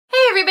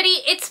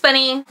everybody, it's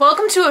Bunny.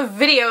 Welcome to a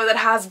video that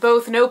has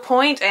both no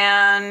point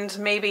and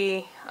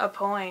maybe a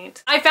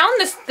point. I found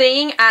this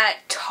thing at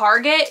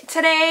Target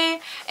today,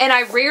 and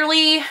I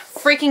rarely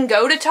freaking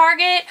go to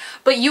Target,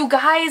 but you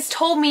guys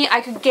told me I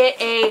could get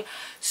a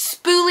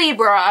spoolie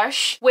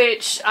brush,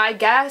 which I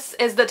guess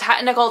is the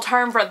technical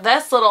term for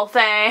this little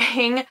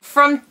thing,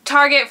 from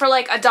Target for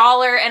like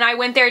 $1, and I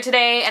went there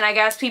today, and I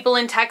guess people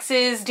in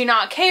Texas do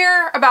not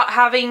care about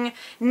having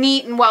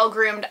neat and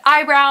well-groomed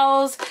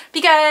eyebrows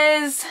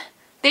because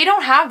they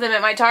don't have them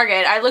at my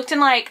Target. I looked in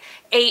like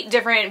 8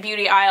 different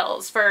beauty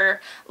aisles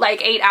for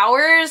like 8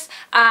 hours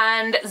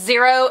and a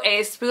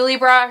spoolie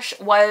brush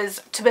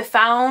was to be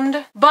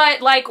found.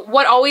 But like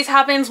what always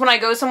happens when I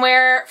go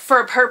somewhere for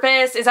a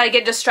purpose is I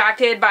get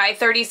distracted by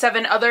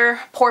 37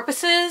 other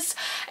porpoises,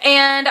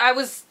 and I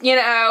was, you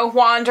know,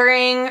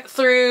 wandering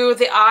through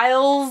the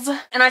aisles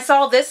and I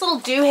saw this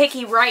little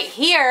doohickey right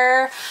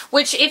here,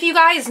 which if you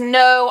guys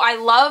know, I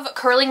love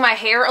curling my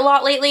hair a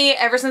lot lately.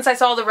 Ever since I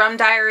saw the Rum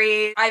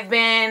Diary, I've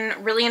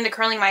been really into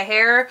curling my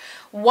hair.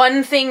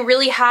 One thing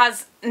really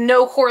has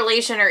no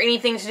correlation or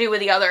anything to do with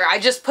the other. I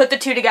just put the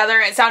two together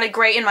and it sounded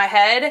great in my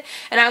head,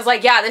 and I was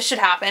like, yeah, this should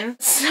happen.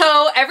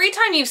 So every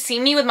time you've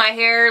seen me with my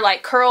hair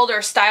like curled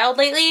or styled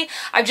lately,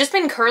 I've just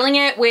been curling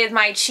it with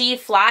my Chi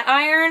flat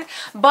iron,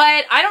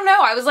 but I don't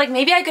know, I was like,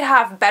 maybe I could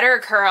have better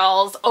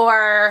curls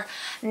or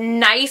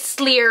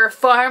nicelier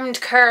formed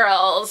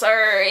curls,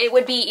 or it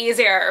would be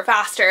easier or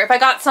faster if I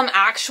got some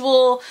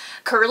actual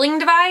curling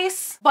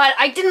device. But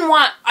I didn't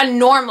want a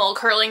normal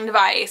curling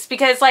device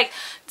because, like,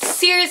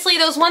 seriously,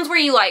 those ones where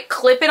you like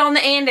clip it on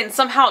the end and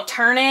somehow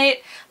turn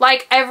it,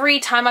 like every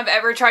time I've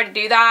ever tried to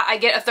do that, I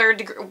get a 3rd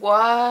degree.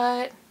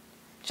 What?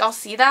 Did y'all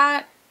see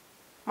that?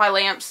 My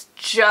lamps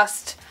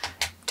just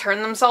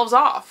turned themselves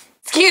off.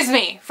 Excuse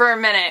me for a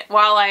minute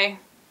while I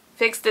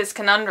fix this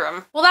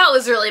conundrum. Well, that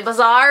was really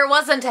bizarre,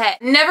 wasn't it?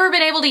 Never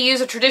been able to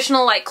use a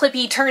traditional like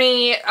clippy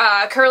turny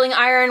curling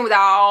iron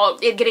without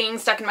it getting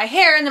stuck in my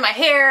hair, and then my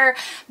hair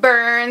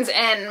burns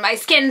and my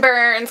skin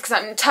burns because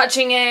I'm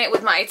touching it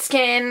with my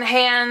skin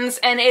hands,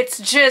 and it's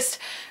just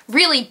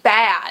really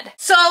bad.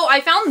 So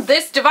I found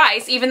this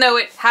device, even though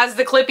it has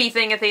the clippy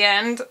thing at the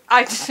end.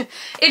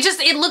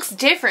 It looks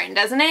different,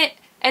 doesn't it?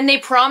 And they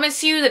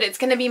promise you that it's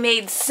gonna be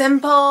made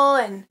simple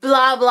and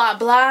blah blah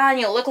blah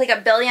and you'll look like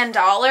 $1 billion.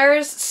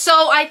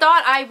 So I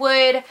thought I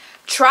would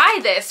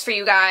try this for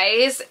you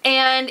guys,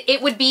 and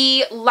it would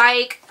be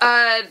like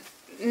a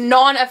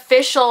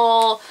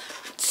non-official,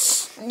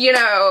 you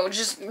know,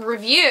 just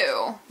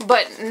review,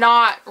 but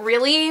not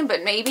really,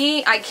 but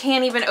maybe. I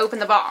can't even open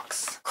the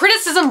box.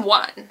 Criticism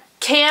 1,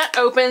 can't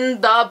open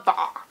the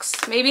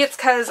box. Maybe it's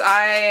because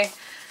I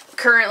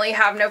currently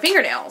have no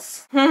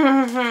fingernails.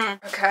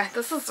 Okay,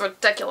 this is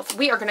ridiculous.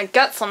 We are gonna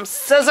get some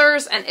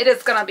scissors and it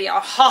is gonna be a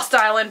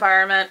hostile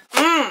environment.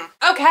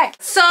 Okay,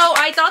 so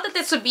I thought that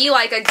this would be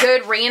like a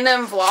good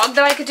random vlog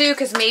that I could do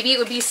because maybe it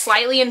would be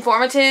slightly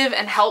informative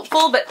and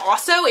helpful, but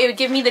also it would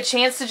give me the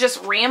chance to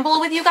just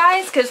ramble with you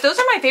guys because those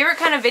are my favorite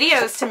kind of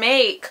videos to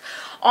make,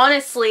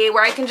 honestly,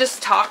 where I can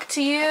just talk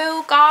to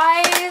you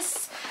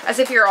guys as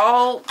if you're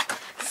all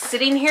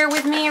sitting here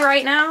with me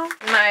right now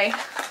in my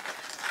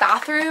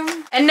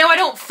bathroom. And no, I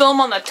don't film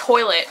on the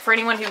toilet, for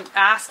anyone who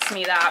asks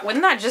me that.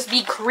 Wouldn't that just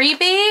be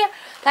creepy?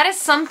 That is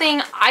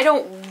something I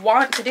don't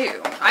want to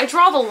do. I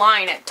draw the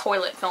line at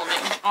toilet filming,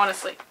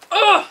 honestly.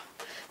 Ugh!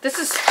 This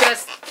is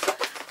just,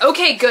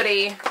 okay,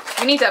 goody.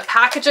 We need to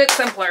package it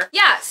simpler.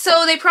 Yeah,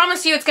 so they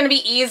promise you it's gonna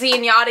be easy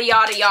and yada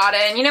yada yada,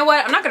 and you know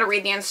what? I'm not gonna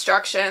read the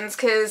instructions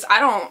because I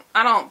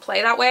don't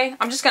play that way.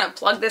 I'm just gonna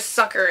plug this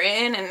sucker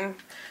in and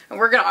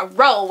we're gonna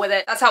roll with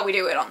it. That's how we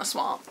do it on the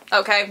swamp,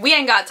 okay? We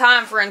ain't got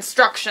time for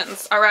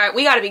instructions, all right?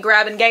 We gotta be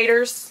grabbing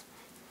gators.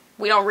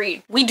 We don't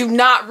read. We do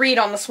not read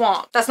on the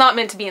swamp. That's not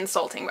meant to be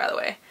insulting, by the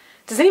way.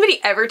 Does anybody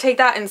ever take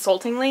that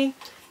insultingly?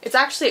 It's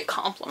actually a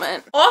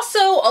compliment.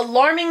 Also,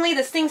 alarmingly,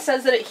 this thing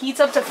says that it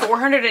heats up to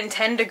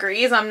 410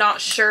 degrees. I'm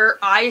not sure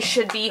I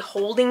should be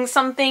holding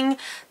something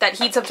that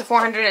heats up to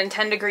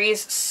 410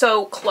 degrees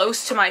so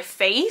close to my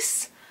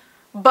face,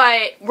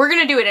 but we're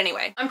gonna do it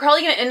anyway. I'm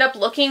probably gonna end up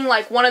looking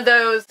like one of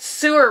those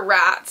sewer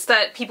rats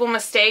that people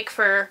mistake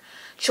for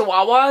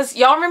chihuahuas.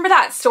 Y'all remember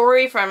that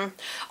story from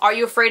Are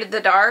You Afraid of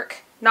the Dark?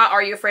 Not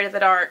Are You Afraid of the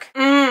Dark.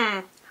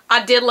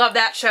 I did love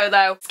that show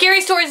though.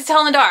 Scary Stories to Tell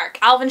in the Dark,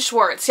 Alvin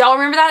Schwartz. Y'all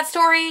remember that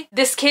story?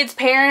 This kid's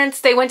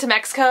parents, they went to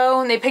Mexico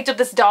and they picked up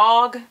this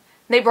dog. And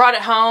they brought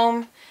it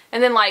home,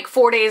 and then like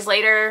 4 days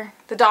later,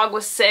 the dog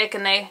was sick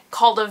and they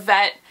called a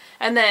vet.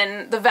 And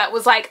then the vet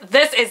was like,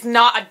 this is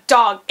not a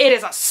dog, it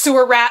is a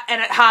sewer rat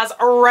and it has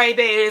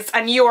rabies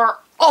and you are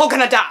all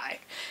gonna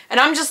die.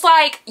 And I'm just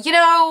like, you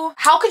know,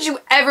 how could you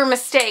ever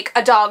mistake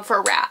a dog for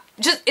a rat?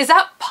 Just, is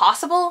that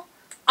possible?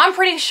 I'm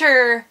pretty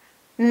sure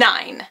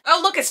 9. Oh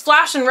look, it's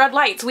flashing red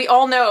lights. We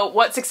all know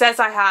what success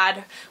I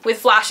had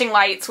with flashing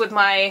lights with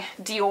my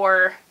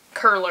Dior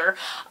curler.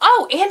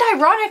 Oh, and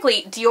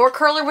ironically, Dior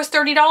curler was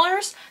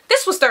 $30.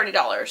 This was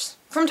 $30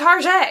 from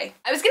Target.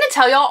 I was gonna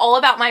tell y'all all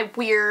about my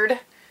weird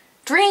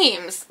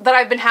dreams that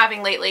I've been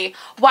having lately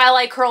while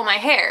I curl my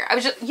hair. I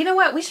was just, you know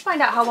what? We should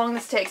find out how long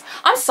this takes.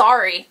 I'm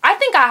sorry. I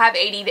think I have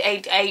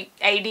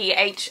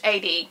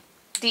ADHD.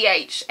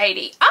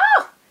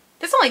 Oh!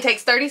 This only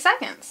takes 30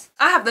 seconds.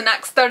 I have the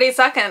next 30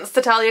 seconds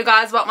to tell you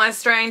guys about my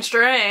strange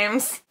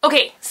dreams.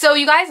 Okay, so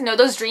you guys know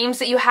those dreams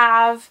that you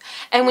have,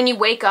 and when you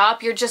wake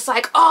up, you're just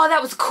like, oh,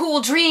 that was a cool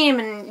dream,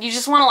 and you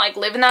just want to like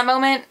live in that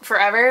moment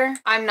forever?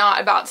 I'm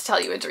not about to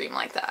tell you a dream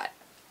like that.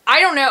 I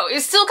don't know,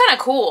 it's still kind of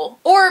cool.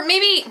 Or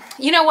maybe,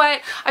 you know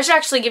what, I should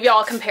actually give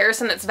y'all a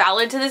comparison that's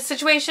valid to this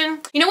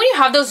situation. You know when you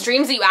have those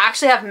dreams that you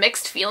actually have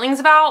mixed feelings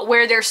about,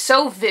 where they're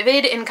so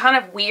vivid and kind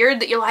of weird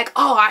that you're like,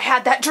 oh, I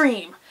had that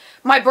dream.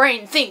 My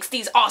brain thinks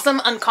these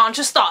awesome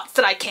unconscious thoughts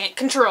that I can't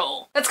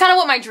control. That's kind of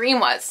what my dream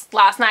was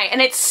last night,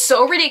 and it's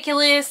so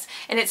ridiculous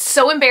and it's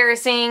so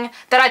embarrassing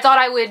that I thought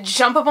I would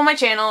jump up on my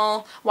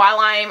channel while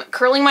I'm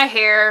curling my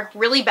hair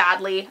really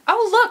badly.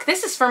 Oh look,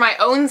 this is for my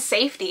own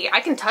safety.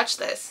 I can touch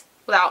this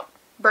without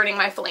burning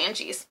my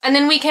phalanges. And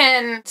then we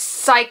can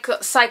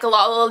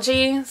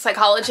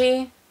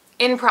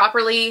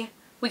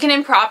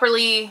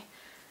improperly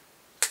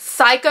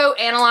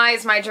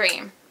psychoanalyze my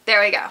dream.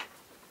 There we go.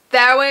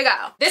 There we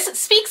go. This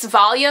speaks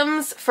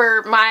volumes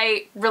for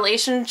my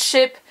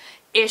relationship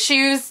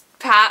issues,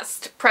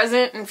 past,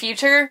 present, and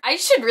future. I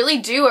should really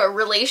do a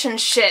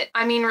relationship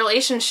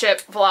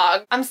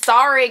vlog. I'm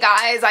sorry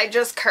guys, I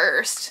just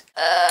cursed.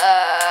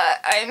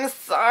 I'm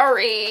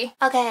sorry.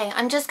 Okay,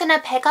 I'm just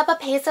gonna pick up a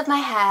piece of my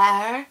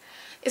hair.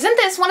 Isn't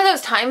this one of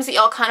those times that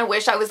y'all kind of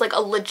wish I was like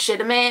a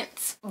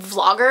legitimate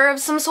vlogger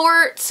of some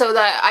sort so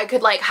that I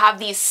could like have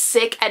these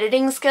sick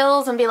editing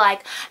skills and be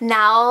like,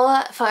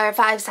 now for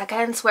 5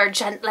 seconds we're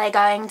gently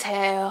going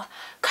to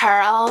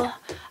curl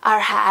our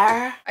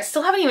hair? I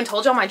still haven't even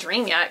told y'all my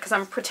dream yet because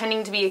I'm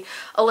pretending to be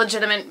a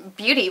legitimate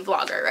beauty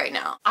vlogger right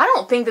now. I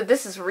don't think that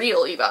this is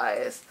real, you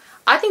guys.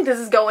 I think this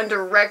is going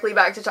directly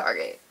back to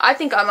Target. I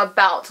think I'm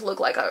about to look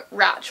like a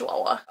rat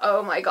chihuahua.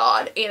 Oh my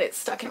god, and it's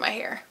stuck in my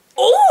hair.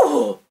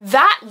 Oh,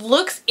 that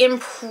looks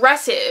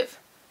impressive.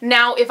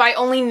 Now, if I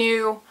only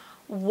knew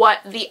what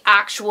the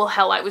actual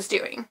hell I was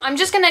doing. I'm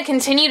just gonna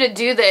continue to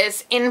do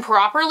this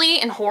improperly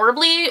and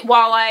horribly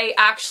while I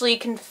actually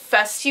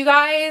confess to you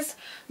guys.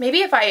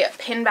 Maybe if I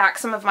pin back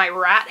some of my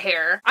rat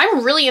hair.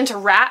 I'm really into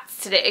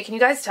rats today, can you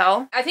guys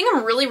tell? I think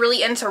I'm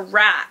really into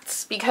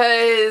rats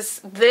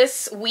because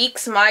this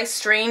week's My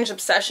Strange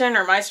Obsession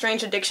or My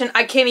Strange Addiction,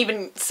 I can't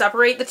even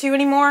separate the two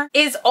anymore,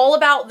 is all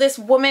about this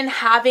woman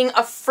having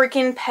a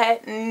freaking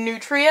pet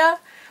nutria,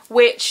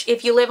 which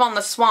if you live on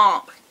the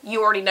swamp,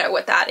 you already know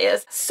what that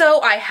is. So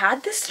I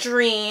had this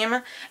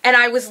dream and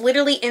I was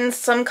literally in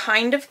some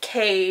kind of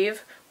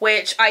cave,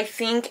 which I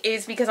think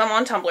is because I'm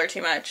on Tumblr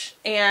too much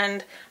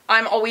and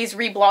I'm always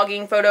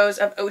reblogging photos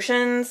of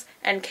oceans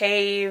and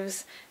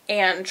caves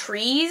and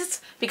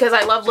trees because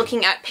I love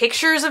looking at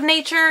pictures of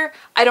nature.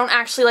 I don't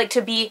actually like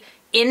to be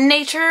in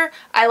nature.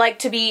 I like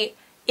to be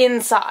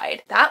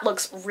inside. That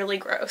looks really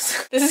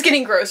gross. This is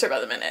getting grosser by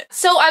the minute.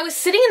 So I was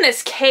sitting in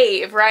this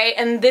cave, right?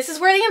 And this is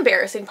where the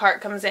embarrassing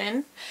part comes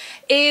in,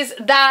 is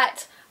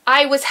that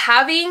I was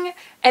having,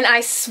 and I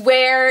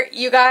swear,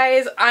 you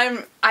guys,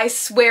 I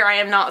swear I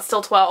am not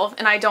still 12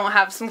 and I don't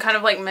have some kind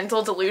of like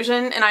mental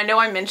delusion, and I know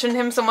I mentioned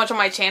him so much on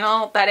my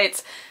channel that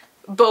it's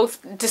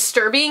both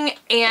disturbing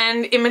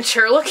and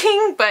immature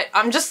looking, but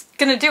I'm just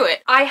gonna do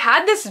it. I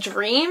had this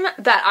dream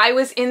that I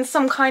was in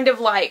some kind of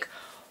like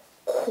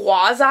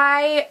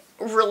quasi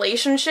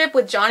relationship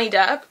with Johnny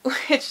Depp,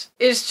 which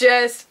is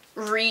just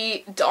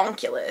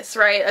redonkulous,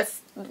 right? That's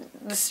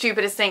the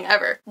stupidest thing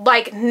ever.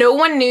 Like, no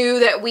one knew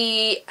that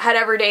we had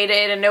ever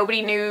dated and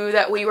nobody knew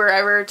that we were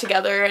ever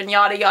together and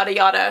yada yada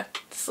yada.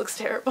 This looks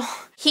terrible.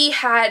 He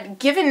had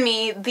given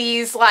me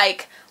these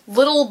like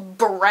little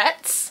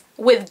barrettes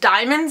with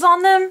diamonds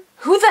on them.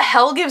 Who the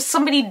hell gives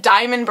somebody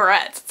diamond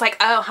barrettes? It's like,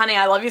 oh honey,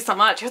 I love you so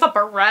much. Here's a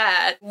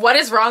barrette. What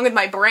is wrong with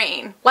my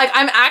brain? Like,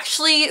 I'm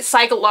actually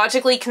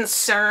psychologically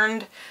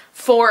concerned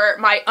for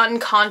my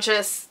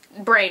unconscious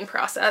brain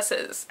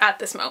processes at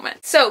this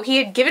moment. So he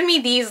had given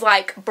me these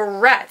like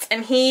barrettes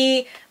and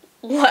he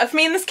left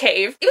me in this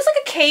cave. It was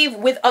like a cave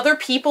with other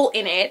people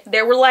in it.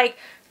 There were like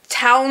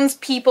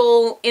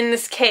townspeople in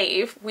this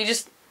cave. We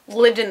just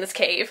lived in this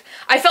cave.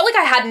 I felt like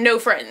I had no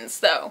friends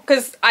though,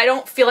 because I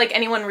don't feel like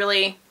anyone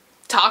really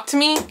talked to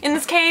me in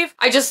this cave.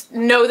 I just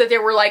know that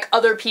there were like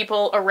other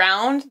people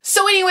around.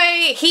 So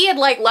anyway, he had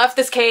like left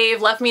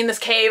me in this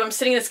cave. I'm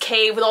sitting in this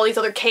cave with all these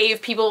other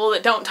cave people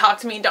that don't talk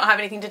to me, don't have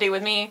anything to do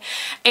with me.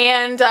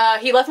 And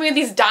he left me with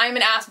these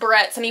diamond ass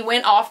barrettes and he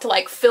went off to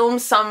like film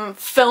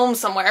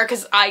somewhere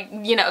because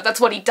you know,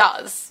 that's what he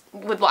does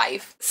with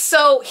life.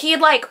 So he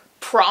had like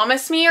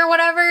promised me or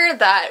whatever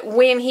that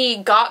when he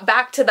got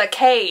back to the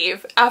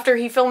cave after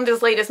he filmed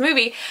his latest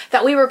movie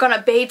that we were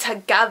gonna be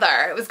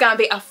together. It was gonna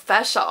be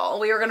official.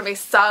 We were gonna be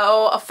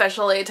so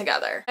officially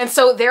together. And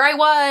so there I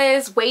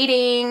was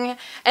waiting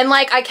and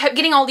like I kept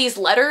getting all these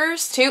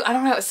letters too. I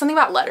don't know, it's something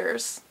about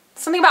letters.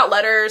 something about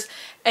letters,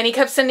 and he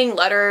kept sending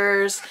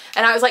letters,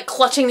 and I was like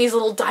clutching these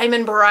little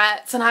diamond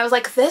barrettes, and I was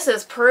like, this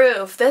is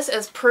proof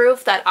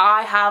that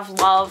I have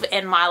love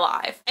in my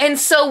life. And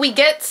so we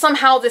get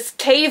somehow this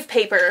cave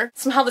paper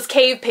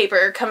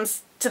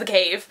comes to the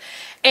cave,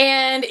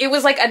 and it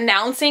was like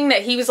announcing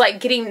that he was like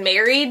getting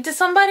married to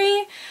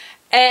somebody.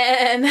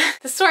 And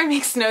the story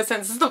makes no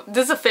sense.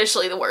 This is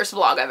officially the worst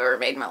vlog I've ever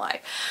made in my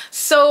life.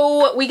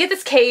 So we get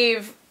this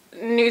cave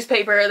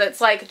newspaper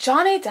that's like,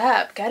 Johnny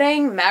Depp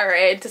getting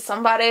married to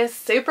somebody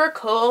super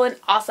cool and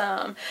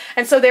awesome.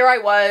 And so there I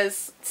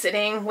was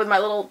sitting with my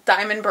little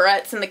diamond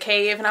barrettes in the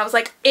cave, and I was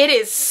like, it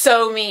is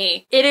so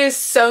me. It is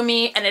so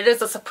me, and it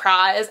is a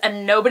surprise,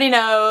 and nobody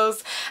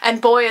knows.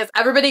 And boy, is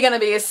everybody gonna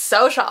be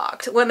so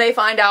shocked when they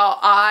find out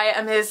I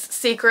am his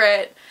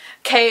secret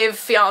cave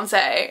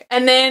fiance.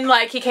 And then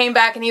like he came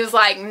back and he was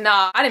like,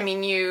 nah, I didn't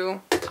mean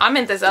you. I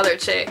meant this other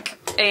chick,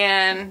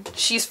 and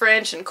she's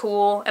French and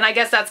cool. And I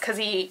guess that's because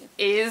he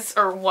is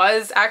or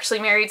was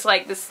actually married to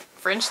like this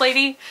French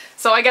lady.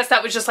 So I guess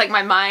that was just like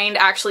my mind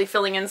actually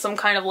filling in some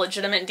kind of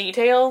legitimate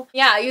detail.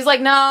 Yeah, he was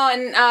like, no,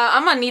 and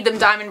I'm gonna need them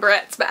diamond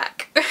barrettes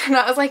back. And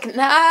I was like,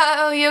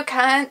 no, you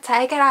can't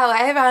take it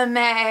away from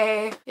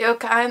me. You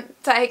can't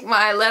take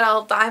my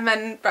little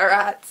diamond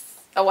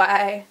barrettes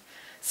away.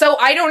 So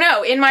I don't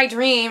know, in my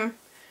dream,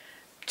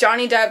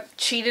 Johnny Depp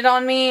cheated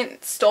on me,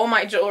 stole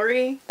my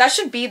jewelry. That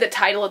should be the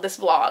title of this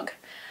vlog.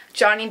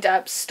 Johnny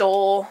Depp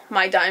stole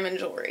my diamond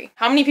jewelry.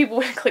 How many people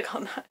would click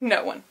on that?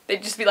 No one.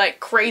 They'd just be like,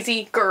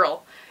 crazy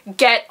girl,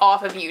 get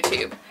off of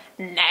YouTube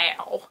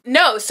now.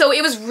 No, so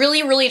it was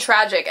really, really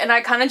tragic, and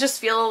I kind of just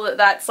feel that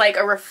that's like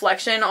a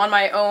reflection on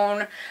my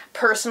own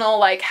personal,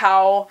 like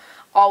how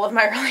all of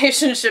my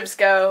relationships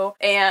go,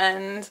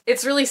 and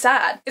it's really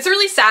sad. It's a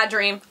really sad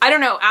dream. I don't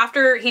know,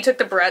 after he took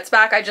the barrettes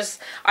back,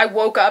 I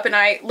woke up and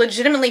I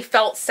legitimately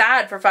felt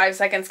sad for 5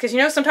 seconds, because you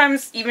know,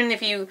 sometimes even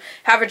if you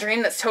have a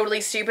dream that's totally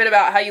stupid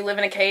about how you live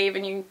in a cave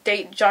and you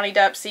date Johnny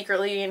Depp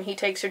secretly and he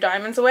takes your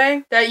diamonds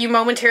away, that you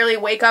momentarily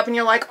wake up and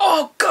you're like,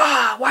 oh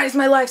god, why does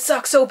my life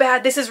suck so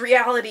bad? This is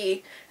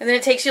reality. And then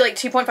it takes you like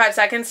 2.5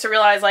 seconds to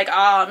realize like,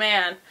 oh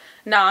man,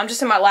 nah, I'm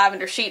just in my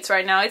lavender sheets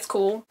right now, it's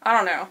cool. I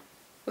don't know.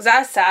 Was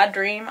that a sad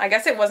dream? I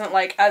guess it wasn't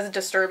like as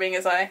disturbing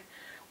as I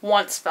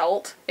once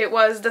felt it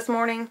was this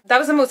morning. That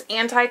was the most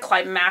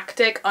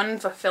anticlimactic,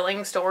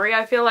 unfulfilling story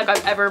I feel like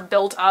I've ever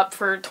built up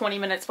for 20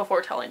 minutes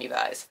before telling you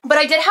guys. But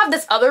I did have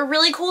this other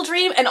really cool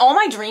dream, and all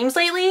my dreams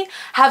lately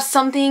have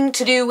something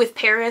to do with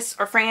Paris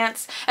or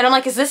France. And I'm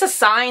like, is this a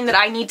sign that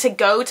I need to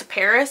go to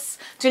Paris?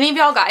 Do any of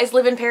y'all guys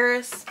live in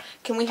Paris?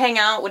 Can we hang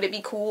out? Would it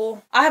be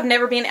cool? I have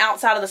never been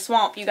outside of the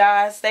swamp, you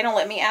guys. They don't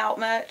let me out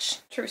much.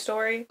 True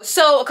story.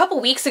 So a couple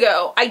weeks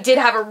ago, I did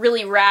have a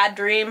really rad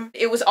dream.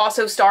 It was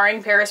also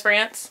starring Paris,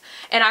 France.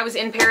 And I was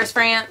in Paris,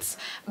 France.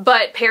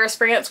 But Paris,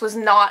 France was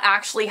not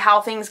actually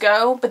how things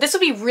go. But this would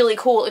be really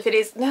cool if it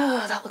is.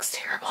 No, that looks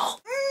terrible.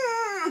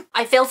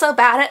 I feel so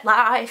bad at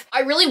life.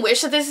 I really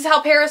wish that this is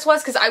how Paris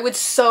was, because I would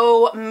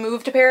so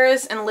move to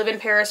Paris and live in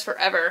Paris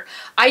forever.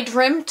 I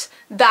dreamt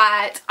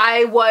that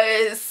I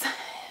was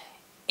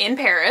in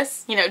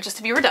Paris, you know, just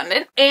to be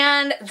redundant,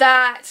 and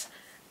that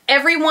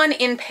everyone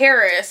in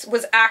Paris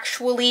was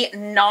actually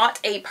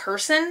not a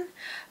person,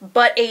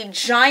 but a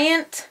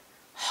giant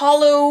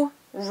hollow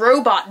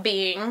robot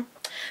being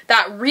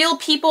that real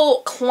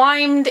people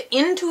climbed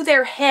into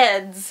their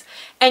heads,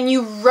 and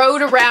you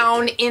rode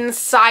around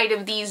inside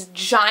of these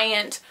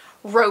giant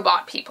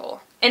robot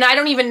people. And I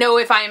don't even know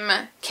if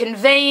I'm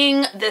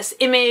conveying this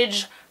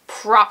image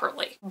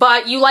properly,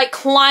 but you like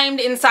climbed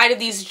inside of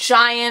these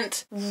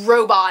giant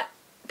robot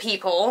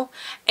people,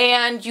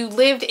 and you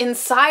lived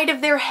inside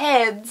of their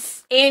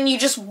heads, and you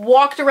just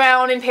walked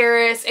around in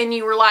Paris, and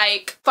you were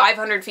like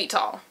 500 feet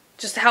tall.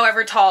 Just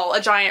however tall a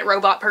giant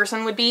robot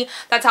person would be,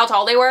 that's how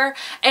tall they were.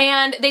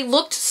 And they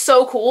looked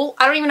so cool.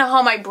 I don't even know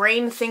how my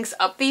brain thinks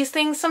up these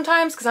things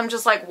sometimes, because I'm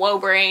just like, whoa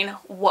brain,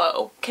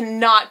 whoa.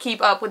 Cannot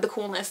keep up with the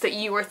coolness that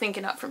you are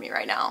thinking up for me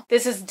right now.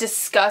 This is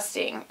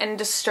disgusting and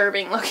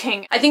disturbing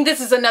looking. I think this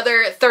is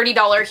another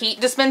 $30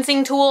 heat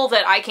dispensing tool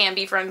that I can't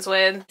be friends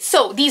with.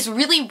 So these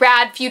really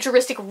rad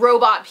futuristic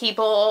robot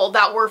people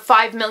that were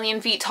 5 million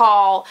feet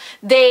tall,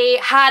 they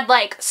had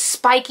like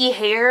spiky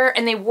hair,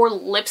 and they wore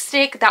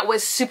lipstick that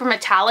was super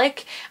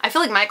metallic. I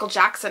feel like Michael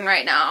Jackson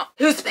right now.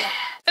 Who's bad?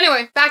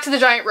 Anyway, back to the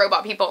giant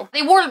robot people.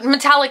 They wore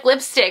metallic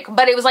lipstick,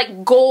 but it was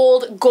like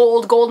gold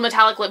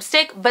metallic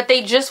lipstick, but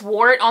they just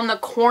wore it on the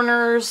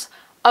corners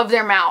of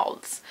their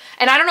mouths.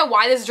 And I don't know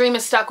why this dream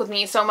has stuck with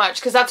me so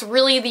much, because that's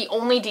really the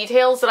only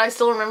details that I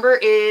still remember,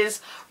 is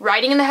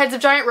riding in the heads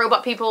of giant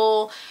robot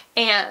people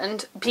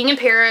and being in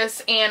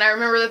Paris, and I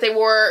remember that they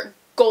wore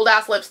gold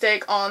ass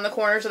lipstick on the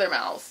corners of their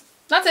mouths.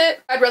 That's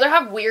it. I'd rather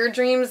have weird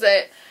dreams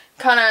that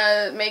kind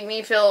of make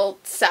me feel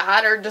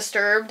sad or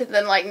disturbed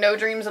than like no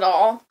dreams at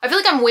all. I feel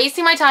like I'm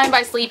wasting my time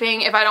by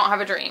sleeping if I don't have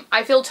a dream.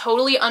 I feel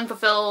totally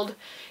unfulfilled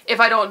if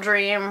I don't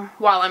dream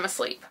while I'm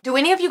asleep. Do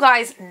any of you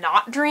guys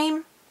not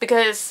dream?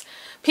 Because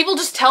People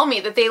just tell me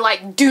that they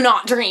like do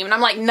not dream, and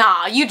I'm like,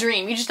 nah, you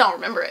dream, you just don't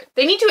remember it.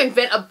 They need to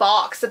invent a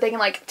box that they can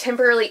like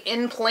temporarily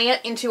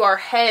implant into our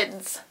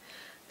heads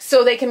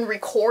so they can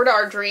record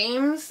our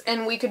dreams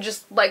and we could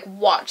just like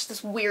watch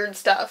this weird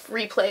stuff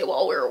replay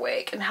while we're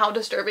awake. And how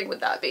disturbing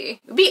would that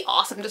be? It would be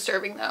awesome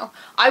disturbing though.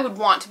 I would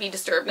want to be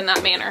disturbed in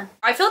that manner.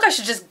 I feel like I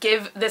should just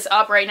give this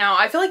up right now.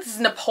 I feel like this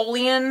is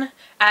Napoleon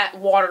at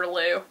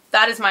Waterloo.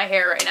 That is my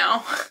hair right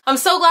now. I'm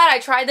so glad I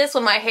tried this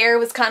when my hair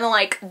was kind of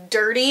like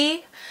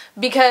dirty,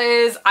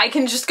 because I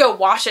can just go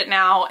wash it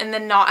now and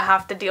then not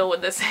have to deal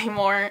with this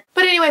anymore.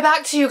 But anyway,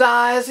 back to you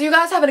guys. Are you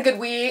guys having a good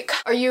week?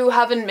 Are you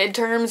having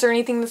midterms or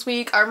anything this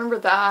week? I remember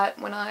that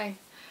when I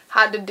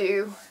had to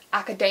do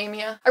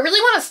academia. I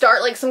really want to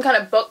start like some kind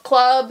of book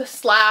club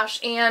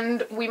 /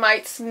 and we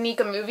might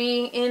sneak a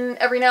movie in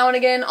every now and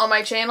again on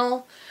my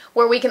channel,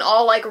 where we can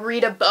all like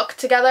read a book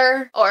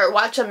together or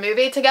watch a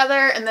movie together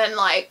and then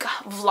like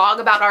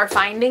vlog about our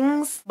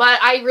findings. But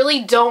I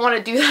really don't want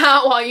to do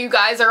that while you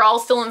guys are all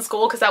still in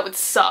school, because that would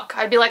suck.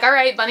 I'd be like, all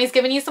right, Bunny's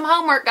giving you some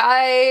homework,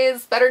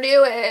 guys. Better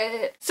do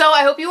it. So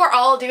I hope you are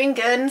all doing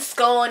good in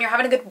school and you're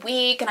having a good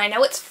week. And I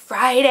know it's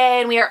Friday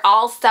and we are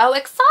all so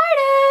excited.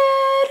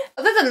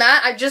 Other than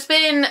that, I've just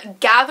been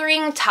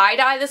gathering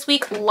tie-dye this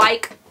week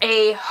like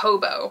a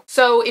hobo.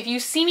 So if you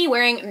see me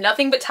wearing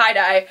nothing but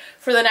tie-dye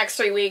for the next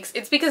 3 weeks,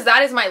 it's because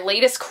that is my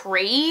latest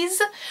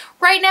craze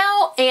right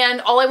now, and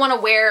all I want to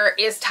wear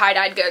is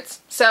tie-dyed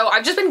goods. So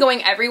I've just been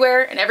going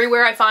everywhere, and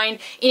everywhere I find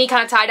any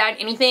kind of tie-dyed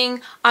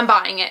anything, I'm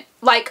buying it.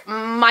 Like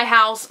my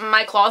house,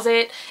 my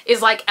closet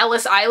is like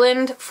Ellis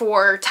Island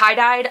for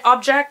tie-dyed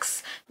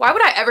objects. Why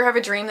would I ever have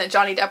a dream that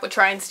Johnny Depp would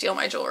try and steal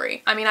my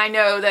jewelry? I mean, I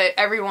know that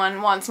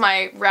everyone wants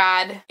my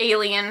rad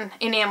alien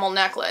enamel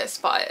necklace,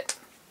 but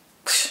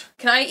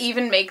can I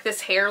even make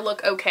this hair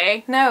look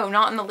okay? No,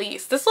 not in the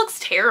least. This looks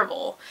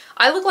terrible.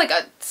 I look like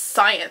a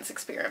science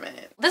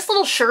experiment. This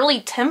little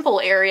Shirley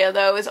Temple area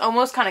though is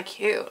almost kind of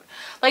cute.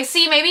 Like,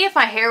 see, maybe if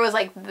my hair was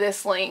like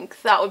this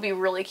length, that would be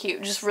really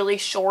cute. Just really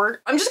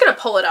short. I'm just gonna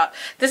pull it up.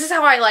 This is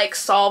how I like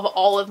solve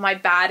all of my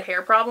bad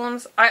hair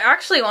problems. I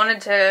actually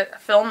wanted to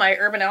film my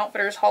Urban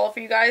Outfitters haul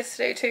for you guys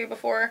today too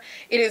before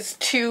it is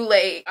too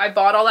late. I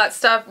bought all that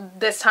stuff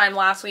this time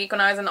last week when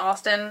I was in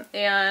Austin,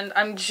 and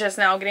I'm just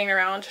now getting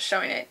around to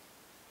showing it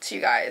to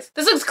you guys.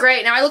 This looks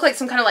great. Now I look like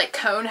some kind of like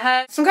cone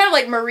head. Some kind of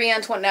like Marie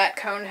Antoinette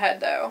cone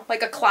head though.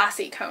 Like a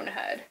classy cone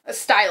head. A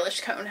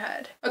stylish cone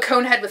head. A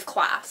cone head with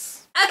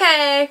class.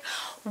 Okay,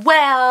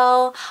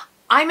 well,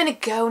 I'm gonna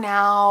go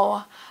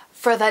now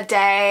for the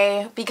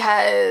day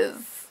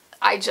because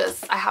I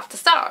have to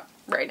stop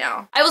right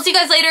now. I will see you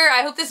guys later.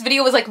 I hope this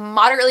video was like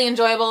moderately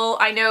enjoyable.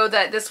 I know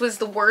that this was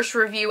the worst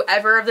review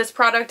ever of this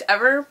product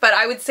ever, but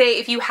I would say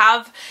if you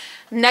have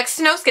next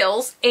to no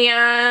skills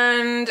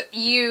and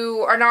you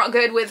are not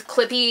good with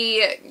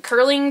clippy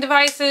curling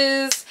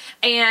devices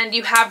and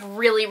you have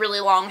really,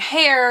 really long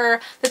hair,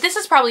 that this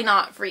is probably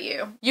not for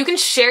you. You can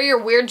share your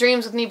weird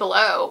dreams with me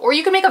below, or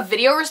you can make a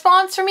video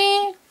response for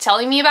me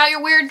telling me about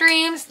your weird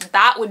dreams.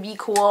 That would be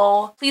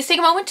cool. Please take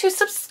a moment to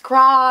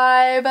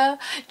subscribe,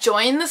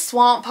 join the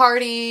swamp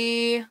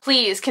party.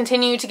 Please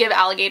continue to give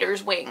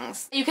alligators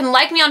wings. You can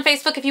like me on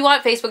Facebook if you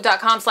want,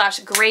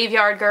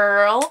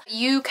 facebook.com/graveyardgirl.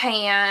 You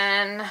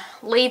can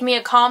leave me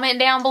a comment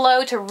down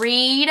below to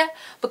read,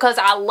 because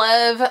I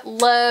love,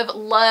 love,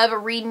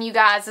 love reading you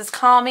guys'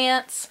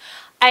 comments.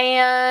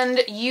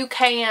 And you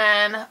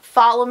can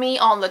follow me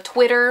on the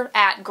Twitter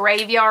at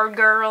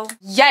 @graveyardgirl.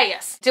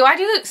 Yes! Do I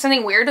do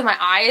something weird with my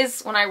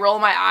eyes when I roll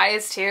my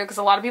eyes too? Because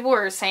a lot of people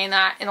were saying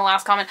that in the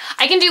last comment.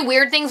 I can do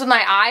weird things with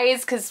my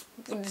eyes because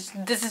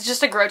this is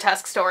just a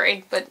grotesque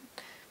story, but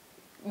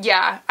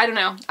yeah, I don't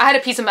know. I had a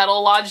piece of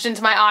metal lodged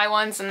into my eye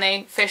once and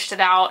they fished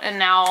it out, and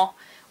now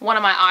one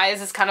of my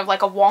eyes is kind of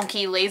like a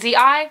wonky, lazy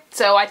eye.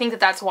 So I think that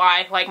that's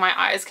why like my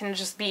eyes can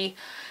just be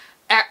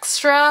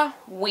extra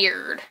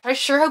weird. I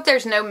sure hope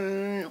there's no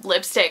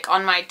lipstick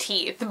on my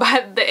teeth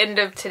by the end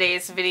of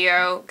today's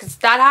video, because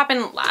that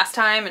happened last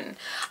time and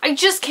I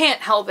just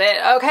can't help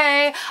it,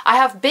 okay? I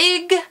have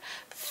big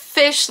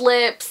fish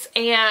lips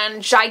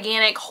and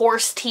gigantic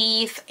horse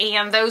teeth,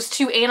 and those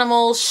two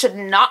animals should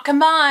not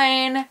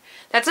combine.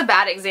 That's a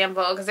bad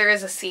example because there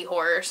is a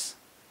seahorse.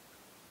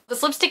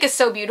 This lipstick is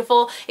so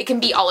beautiful, it can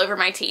be all over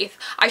my teeth.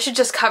 I should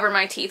just cover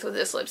my teeth with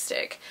this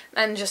lipstick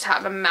and just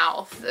have a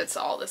mouth that's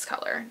all this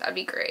color. That'd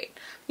be great.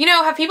 You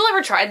know, have people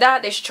ever tried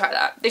that? They should try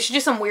that. They should do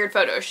some weird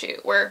photo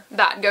shoot where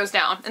that goes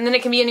down, and then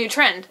it can be a new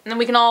trend, and then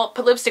we can all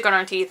put lipstick on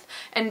our teeth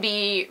and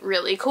be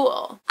really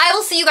cool. I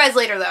will see you guys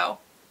later though.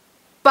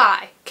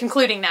 Bye.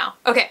 Concluding now.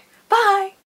 Okay, bye.